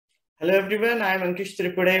Hello everyone, I am Ankish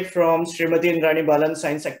Tirpude from Srimati Indrani Balan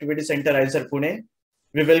Science Activity Center, IISER Pune.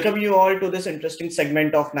 We welcome you all to this interesting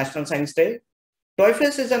segment of National Science Day.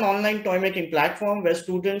 Toyfest is an online toy making platform where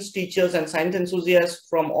students, teachers and science enthusiasts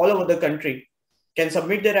from all over the country can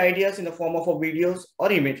submit their ideas in the form of videos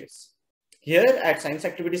or images. Here at Science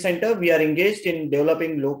Activity Center, we are engaged in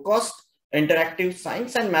developing low-cost, interactive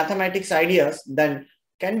science and mathematics ideas that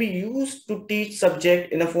can be used to teach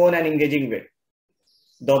subject in a fun and engaging way.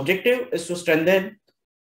 The objective is to strengthen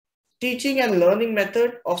teaching and learning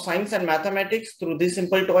method of science and mathematics through these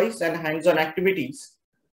simple toys and hands-on activities,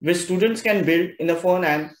 which students can build in a fun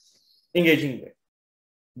and engaging way.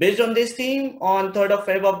 Based on this theme, on 3rd of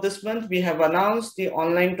February of this month, we have announced the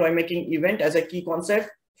online toy making event as a key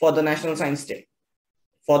concept for the National Science Day.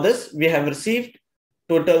 For this, we have received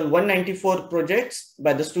total 194 projects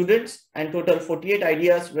by the students and total 48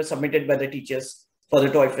 ideas were submitted by the teachers for the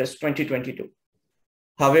Toyfest 2022.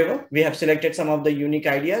 However, we have selected some of the unique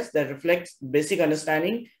ideas that reflect basic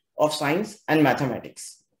understanding of science and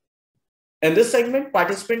mathematics. In this segment,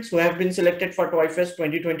 participants who have been selected for Toyfest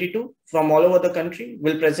 2022 from all over the country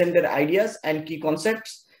will present their ideas and key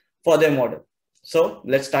concepts for their model. So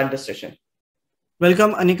let's start the session.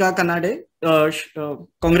 Welcome Anika Kanade.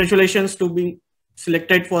 Congratulations to be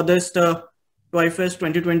selected for this Toyfest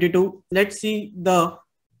 2022. Let's see the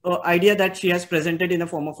idea that she has presented in the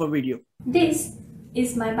form of a video. This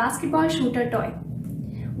is my basketball shooter toy.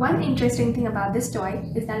 One interesting thing about this toy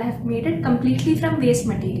is that I have made it completely from waste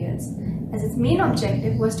materials, as its main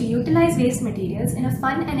objective was to utilize waste materials in a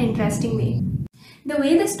fun and interesting way. The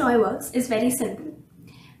way this toy works is very simple.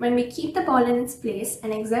 When we keep the ball in its place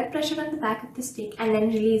and exert pressure on the back of the stick and then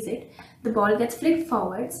release it, the ball gets flicked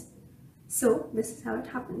forwards. So this is how it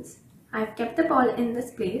happens. I have kept the ball in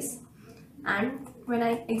this place, and when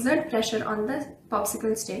I exert pressure on the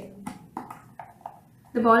popsicle stick,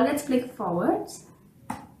 the ball gets flicked forwards.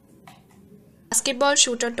 Basketball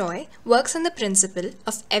shooter toy works on the principle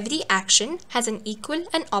of every action has an equal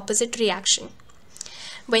and opposite reaction.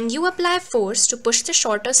 When you apply force to push the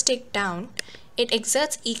shorter stick down, it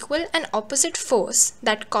exerts equal and opposite force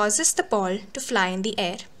that causes the ball to fly in the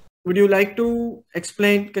air. Would you like to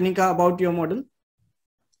explain, Kanika, about your model?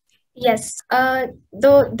 Yes,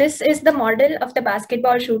 though this is the model of the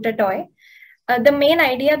basketball shooter toy. The main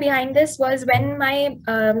idea behind this was when my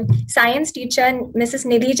science teacher, Mrs.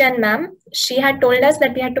 Neeraja ma'am, she had told us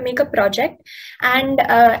that we had to make a project, and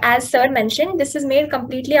as sir mentioned, this is made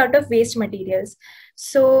completely out of waste materials.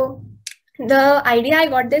 So the idea I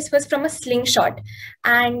got this was from a slingshot,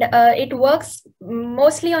 and it works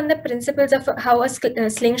mostly on the principles of how a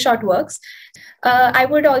slingshot works. I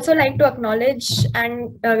would also like to acknowledge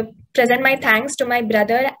and present my thanks to my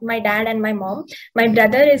brother, my dad and my mom. My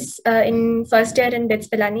brother is in first year in BITS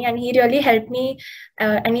Pilani, and he really helped me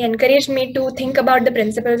and he encouraged me to think about the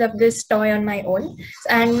principles of this toy on my own.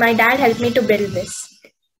 And my dad helped me to build this.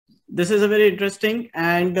 This is a very interesting,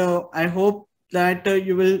 and I hope that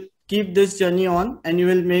you will keep this journey on and you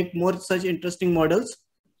will make more such interesting models.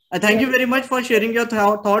 I thank you very much for sharing your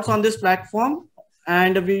thoughts on this platform,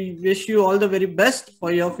 and we wish you all the very best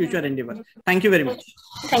for your future endeavor. Thank you very much.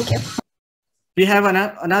 Thank you. We have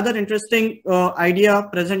another interesting idea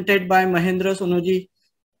presented by Mahendra Sonoji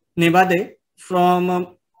Nebade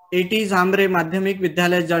from 80 Zamre Madhyamik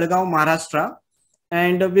Vidyalaya, Jalgaon, Maharashtra.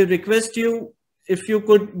 And we request you if you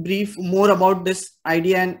could brief more about this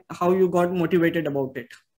idea and how you got motivated about it.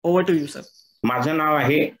 Over to you, sir. माझं नाव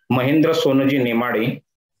आहे महेंद्र सोनोजी नेमाडे.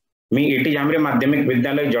 मी 80 जांभरे माध्यमिक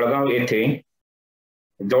विद्यालय जळगाव येथे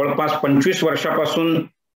जवळपास 25 वर्षापासून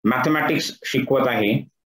mathematics शिकवत आहे.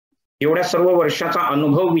 एवढ्या सर्व वर्षाचा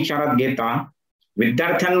अनुभव विचारात घेता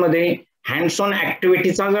विद्यार्थ्यांमध्ये हँड्स ऑन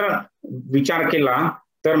ऍक्टिव्हिटीचा जर विचार केला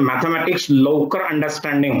तर मॅथमॅटिक्स लवकर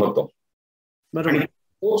अंडरस्टँडिंग होतो. आणि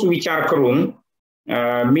तोच विचार करून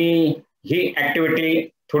मी ही ऍक्टिव्हिटी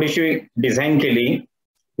थोडीशी डिझाईन केली.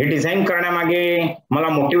 हे डिझाईन करण्यामागे मला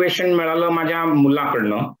मोटिवेशन मिळालं माझ्या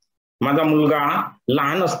मुलाकडनं. माझा मुलगा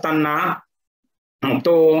लहान असताना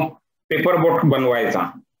तो पेपर बोट बनवायचा.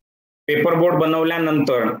 पेपर बोट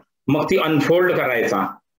बनवल्यानंतर मग ती अनफोल्ड करायचा.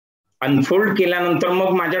 अनफोल्ड केल्यानंतर मग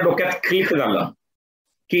माझ्या डोक्यात क्लिक झालं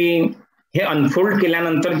की हे अनफोल्ड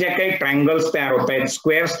केल्यानंतर जे काही ट्रायंगल्स तयार होत आहेत,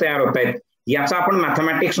 स्क्वेअर्स तयार होत आहेत, याचा आपण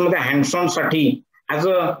मॅथमॅटिक्स मध्ये हँड्स ऑन साठी ऍज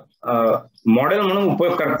अ मॉडेल म्हणून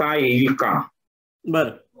उपयोग करता येईल का. बरं,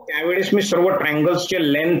 त्यावेळेस मी सर्व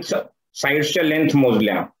ट्रायंगल्सचे लेंथ, साइड्सच्या लेंथ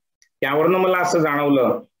मोजल्या. त्यावरनं मला असं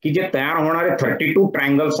जाणवलं की जे तयार होणारे 32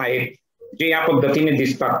 ट्रायंगल्स आहेत जे या पद्धतीने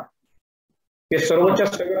दिसतात ते सर्वच्या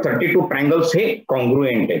सर्व 32 ट्रायंगल्स हे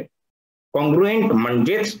कॉन्ग्रुएंट आहेत. कॉन्ग्रुएंट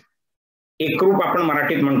म्हणजेच एकरूप आपण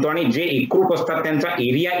मराठीत म्हणतो, आणि जे एकरूप असतात त्यांचा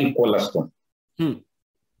एरिया इक्वल असतो.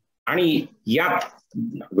 आणि यात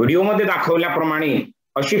व्हिडिओमध्ये दाखवल्याप्रमाणे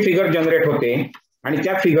अशी फिगर जनरेट होते, आणि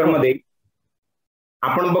त्या फिगरमध्ये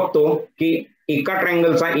आपण बघतो की एका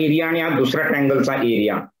ट्रायंगलचा एरिया आणि हा दुसऱ्या ट्रायंगलचा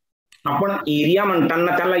एरिया. आपण एरिया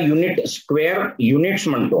म्हणताना त्याला युनिट स्क्वेअर युनिट्स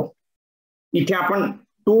म्हणतो. इथे आपण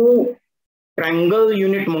 2 ट्रायंगल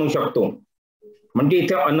युनिट म्हणू शकतो, म्हणजे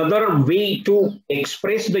इथे another way to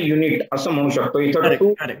express the unit असं म्हणू शकतो. इथं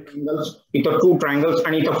 2 ट्रायंगल्स, इथं 2 ट्रायंगल्स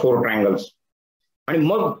आणि इथं 4 ट्रायंगल्स. आणि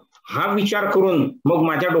मग हा विचार करून मग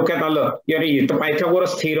माझ्या डोक्यात आलं की अरे इथं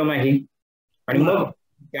पायथागोरस थेरम आहे, आणि मग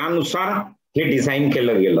त्यानुसार हे डिझाईन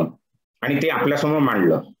केलं गेलं आणि ते आपल्यासमोर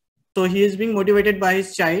मांडलं. So he is being motivated by his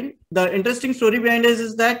child. The interesting story behind this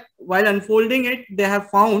is that while unfolding it, they have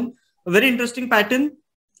found a very interesting pattern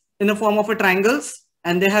in the form of a triangles,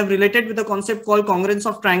 and they have related with the concept called congruence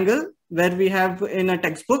of triangle, where we have in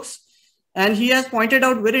textbooks. And he has pointed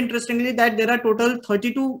out very interestingly that there are total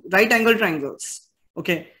 32 right angle triangles.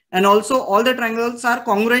 Okay, and also all the triangles are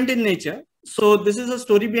congruent in nature. So this is a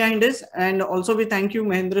story behind this, and also we thank you,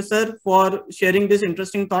 Mahendra sir, for sharing this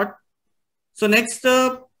interesting thought. So next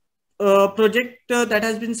project that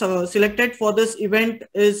has been selected for this event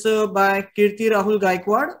is by Kirti Rahul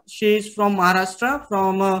Gaikwad. She is from Maharashtra,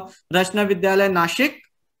 from Rashna Vidyalaya, Nashik.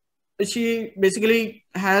 She basically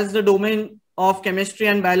has the domain of chemistry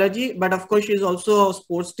and biology, but of course she is also a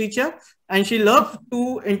sports teacher, and she loves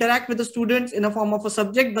to interact with the students in a form of a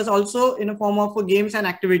subject, but also in a form of games and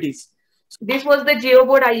activities. This was the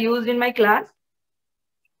geoboard I used in my class,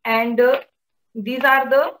 and these are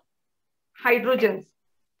the hydrogens.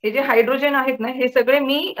 Hey J hydrogen आहेत ना, हे सगळे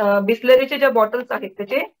मी बिस्लरीचे ज्या bottles आहेत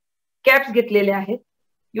त्याचे caps घेतलेले आहेत.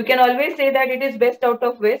 You can always say that it is best out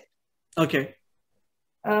of waste. Okay.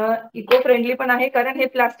 Eco friendly पण आहे, कारण हे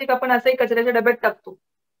प्लास्टिक आपण असंही कचऱ्याच्या डब्यात टाकतो.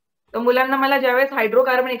 तर मुलांना मला ज्यावेळेस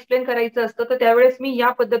हायड्रोकार्बन एक्सप्लेन करायचं असतं तर त्यावेळेस मी या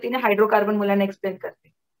पद्धतीने हायड्रोकार्बन मुलांना एक्सप्लेन करते.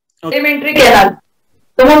 एलिमेंटरी कॅनल,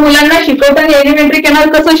 तर मग मुलांना शिकवताना एलिमेंटरी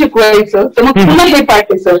कॅनल कसं शिकवायचं, तर मग पुन्हा हे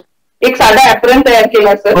पाठ आहे सर. एक साधा ऍप्रन तयार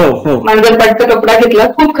केला सर, मांजरपाटचा कपडा घेतला,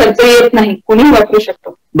 खूप खर्च येत नाही, कुणीही वापरू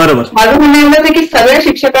शकतो. बरोबर. माझं म्हणणं एवढंच आहे की सगळ्या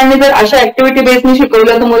शिक्षकांनी जर अशा ऍक्टिव्हिटी बेसने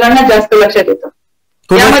शिकवलं तर मुलांना जास्त लक्षात येतं.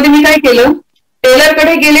 यामध्ये मी काय केलं,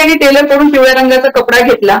 टेलरकडे गेले आणि टेलरकडून पिवळ्या रंगाचा कपडा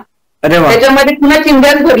घेतला, त्याच्यामध्ये पुन्हा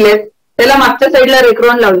चिंध्याच भरलेत, त्याला मागच्या साईडला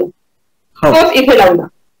रेक्रॉन लावलं, तोच इथे लावला,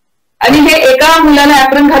 आणि हे एका मुलाला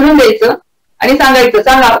ऍप्रन घालून द्यायचं आणि सांगायचं,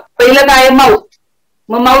 सांगा पहिलं काय माउथ.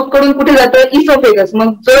 मग माउथ कडून कुठे जातं, इसोफेगस.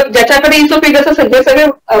 मग जो ज्याच्याकडे इसोफेगस असेल हे सगळे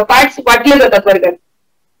पार्ट्स वाटले जातात वर्गात,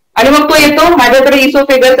 आणि मग तो येतो माझ्याकडे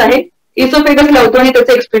इसोफेगस आहे, इसोफेगस लावतो आणि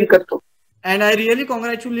त्याचं एक्सप्लेन करतो. And I really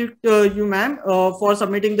congratulate you, ma'am, for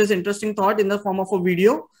submitting this interesting thought in the form of a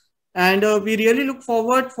video. And we really look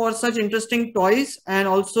forward for such interesting toys and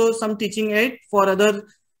also some teaching aid for other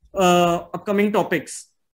upcoming topics.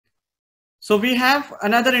 So we have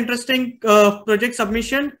another interesting project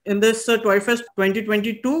submission in this Toyfest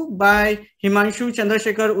 2022 by Himanshu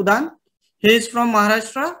Chandrasekhar Udan. He is from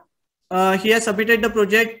Maharashtra. He has submitted the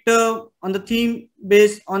project on the theme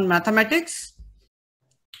based on mathematics.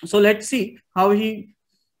 So let's see how he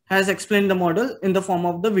has explained the model in the form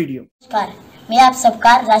of the video. नमस्कार, मैं आप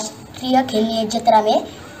सबका राष्ट्रीय खेल जत्रा में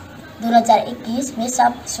 2021 में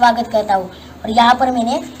सब स्वागत करता हूँ. और यहाँ पर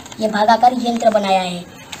मैंने ये भागाकार यंत्र बनाया है.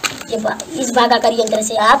 इस भागाकार यंत्र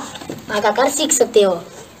से आप भागाकार सीख सकते हो.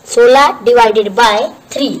 16 डिवाइडेड बाय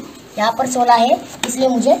 3. यहाँ पर 16 है, इसलिए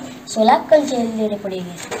मुझे 16 कंचे लेने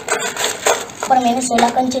पड़ेंगे. पर मैंने 16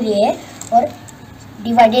 कंचे लिए हैं और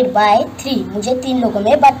डिवाइडेड बाय 3 मुझे 3 लोगों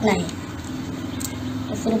में बांटना है.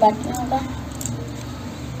 तो फिर बांटना होगा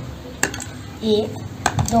 1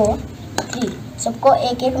 2 3, सबको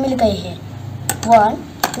 1 1 मिल गए हैं. 1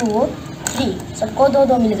 2 3, सबको 2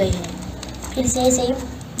 2 मिल गए हैं. फिर से ऐसे ही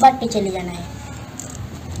बांटते चले जाना है.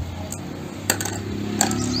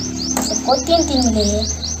 सबको 3 3 मिले हैं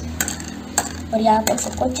और यहाँ पर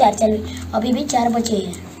सबको 4 4, अभी भी 4 बचे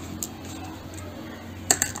हैं.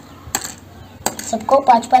 सबको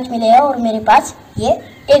 5 5 मिले हैं और मेरे पास ये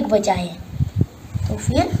 1 बचा है. तो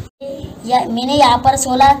फिर मैंने यहाँ पर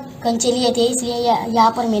 16 कंचे लिए थे, इसलिए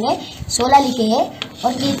यहाँ पर मैंने 16 लिखे हैं.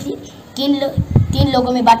 और 3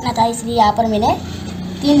 लोगों में बांटना था, इसलिए यहाँ पर मैंने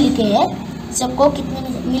 3 लिखे हैं. सबको कितने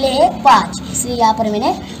मिले हैं 5, इसलिए यहाँ पर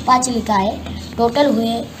मैंने 5 लिखा है.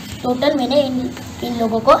 टोटल मैंने इन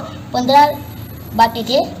लोगों को 15 बांटे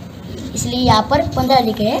थे, इसलिए यहाँ पर 15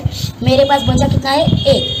 लिखे हैं. मेरे पास बचा कितना है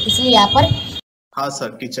 1, इसलिए यहाँ पर. हाँ सर,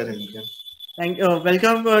 टीचर है. Thank you.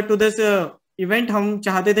 Welcome to this event. हम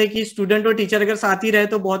चाहते थे कि स्टूडेंट और टीचर अगर साथ ही रहे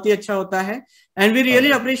तो बहुत ही अच्छा होता है. And we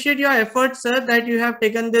really appreciate your effort sir, that you have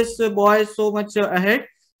taken this boy so much ahead.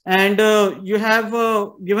 and you have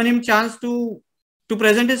given him chance to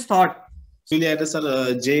present his thought. आता सर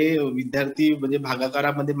जे विद्यार्थी म्हणजे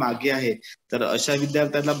भागाकारामध्ये मागे आहे तर अशा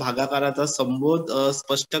विद्यार्थ्यांना भागाकाराचा संबोध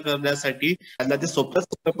स्पष्ट करण्यासाठी त्यांना ते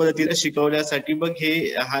सोप्या पद्धतीने शिकवण्यासाठी मग हे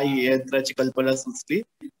हा यंत्राची कल्पना सुचली.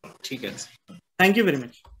 ठीक आहे. Thank you very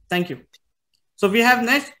much. Thank you. So we have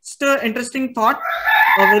next interesting thought,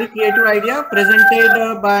 a very creative idea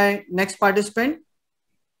presented by next participant,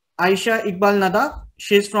 Aisha Iqbal Nada.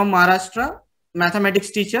 She is from Maharashtra, mathematics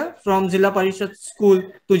teacher from Zilla Parishad School,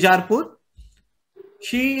 Tujarpur.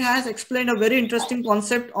 She has explained a very interesting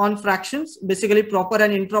concept on fractions, basically proper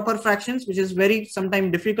and improper fractions, which is very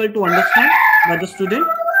sometimes difficult to understand by the student.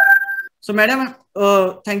 So madam,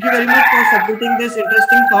 thank you very much for submitting this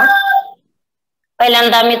interesting thought.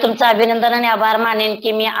 पहिल्यांदा मी तुमचं अभिनंदन आणि आभार मानेन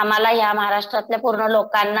की मी आम्हाला या महाराष्ट्रातल्या पूर्ण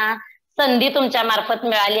लोकांना संधी तुमच्या मार्फत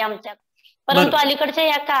मिळाली आमच्या. परंतु अलीकडच्या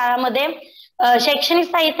या काळामध्ये शैक्षणिक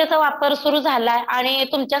साहित्याचा वापर सुरू झालाय आणि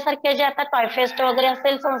तुमच्यासारख्या जे आता टॉयफेस्ट वगैरे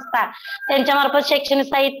असेल संस्था त्यांच्या मार्फत शैक्षणिक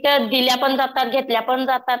साहित्य दिल्या पण जातात, घेतल्या पण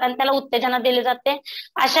जातात आणि त्याला उत्तेजना दिली जाते.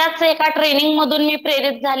 अशाच एका ट्रेनिंग मधून मी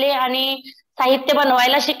प्रेरित झाले आणि साहित्य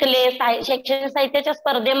बनवायला शिकले. शैक्षणिक साहित्याच्या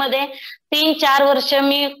स्पर्धेमध्ये 3-4 वर्ष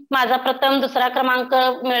मी माझा प्रथम 2रा क्रमांक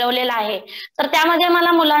मिळवलेला आहे. तर त्यामध्ये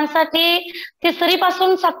मला मुलांसाठी 3री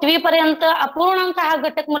पासून 7वी पर्यंत अपूर्णांक हा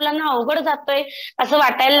घटक मुलांना अवघड जातोय असं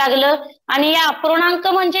वाटायला लागलं. आणि या अपूर्णांक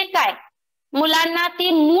म्हणजे काय, मुलांना ती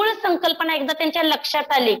मूळ संकल्पना एकदा त्यांच्या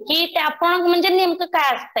लक्षात आली की ते अपूर्णांक म्हणजे नेमकं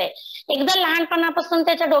काय असतंय, एकदा लहानपणापासून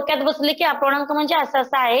त्याच्या डोक्यात बसले की अपूर्णांक म्हणजे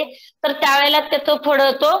असं आहे, तर त्यावेळेला तो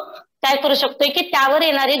पुढे तो काय करू शकतोय की त्यावर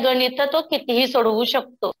येणारी गणित तो कितीही सोडवू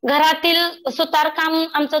शकतो. घरातील सुतारकाम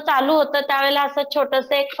आमचं चालू होतं त्यावेळेला असं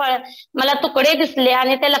छोटस एक फळ मला तुकडे दिसले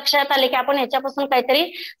आणि ते लक्षात आले की आपण ह्याच्यापासून काहीतरी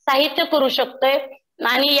साहित्य करू शकतोय.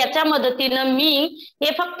 आणि याच्या मदतीनं मी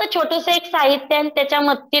हे फक्त छोटस एक साहित्य आणि त्याच्या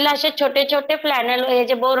मदतीला असे छोटे छोटे फ्लॅनेल हे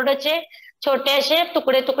जे बोर्डचे छोटे असे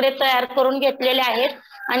तुकडे तुकडे तयार करून घेतलेले आहेत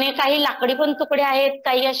आणि काही लाकडी पण तुकडे आहेत,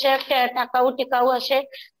 काही असे टिकाऊ असे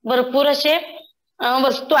भरपूर असे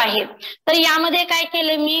वस्तू आहेत. तर यामध्ये काय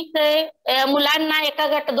केलं मी,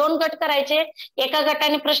 मुलांना दोन गट करायचे, एका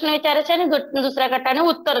गटाने प्रश्न विचारायचे आणि दुसऱ्या गटाने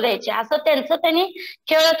उत्तर द्यायचे, असं त्यांनी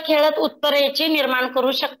खेळत खेळत उत्तराची निर्माण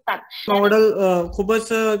करू शकतात. मॉडेल खूपच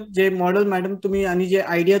जे मॉडेल मॅडम तुम्ही आणि जे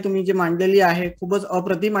आयडिया तुम्ही जे मांडलेली आहे खूपच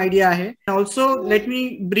अप्रतिम आयडिया आहे. Also let me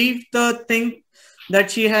brief the thing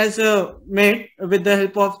that she has made with the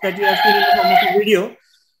help of that you have seen in the form of a video.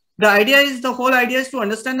 The whole idea is to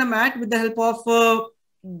understand the math with the help of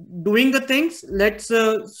doing the things.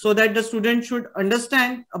 So that the student should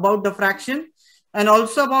understand about the fraction and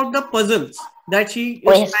also about the puzzles that she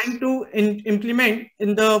is trying to implement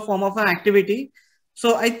in the form of an activity.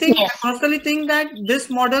 So I think, I personally think that this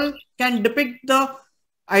model can depict the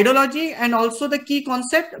ideology and also the key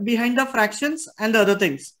concept behind the fractions and the other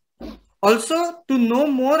things. Also, to know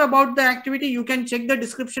more about the activity, you can check the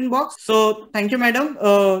description box. So, thank you, madam.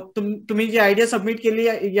 तुम्ही जी idea submit केली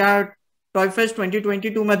या Toyfest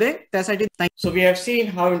 2022 मध्ये त्यासाठी. So we have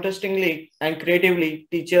seen how interestingly and creatively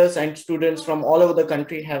teachers and students from all over the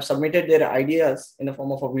country have submitted their ideas in the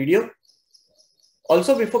form of a video.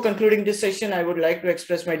 Also, before concluding this session, I would like to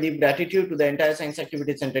express my deep gratitude to the entire Science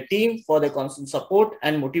Activity Center team for their constant support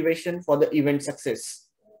and motivation for the event success.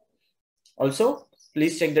 Also,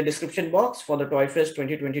 please check the description box for the Toyfest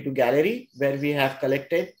 2022 gallery where we have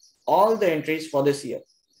collected all the entries for this year.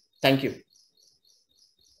 Thank you.